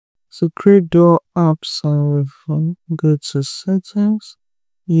To create dual apps on your phone, go to settings.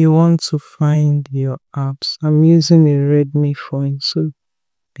 You want to find your apps. I'm using a Redmi phone, so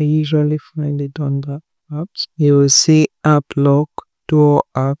I usually find it on the apps. You will see app lock, dual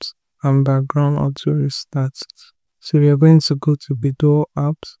apps, and background auto restart. So we are going to go to the dual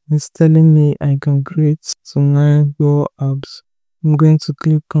apps. It's telling me I can create 9 dual apps. I'm going to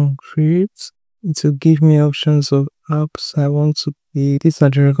click on create. It will give me options of apps I want to create. These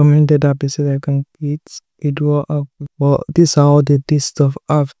are the recommended apps that I can create a dual app. Well, these are all the list of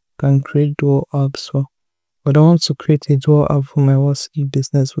apps I can create dual apps for. But I want to create a dual app for my WhatsApp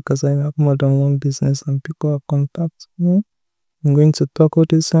business because I have more than one business and people are contacting me. I'm going to toggle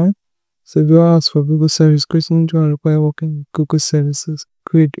this on. So dual apps for Google service. Creating dual require working with Google services.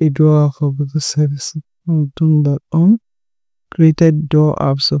 Create a dual app for Google services. I've done that on. Created dual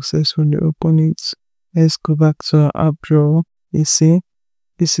app successfully. Open it. Let's go back to our app drawer. You see,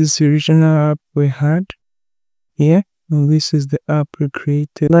 this is the original app we had here. And this is the app we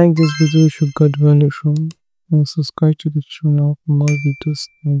created. Like this video, you should get value from and subscribe to the channel for more videos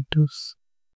like this.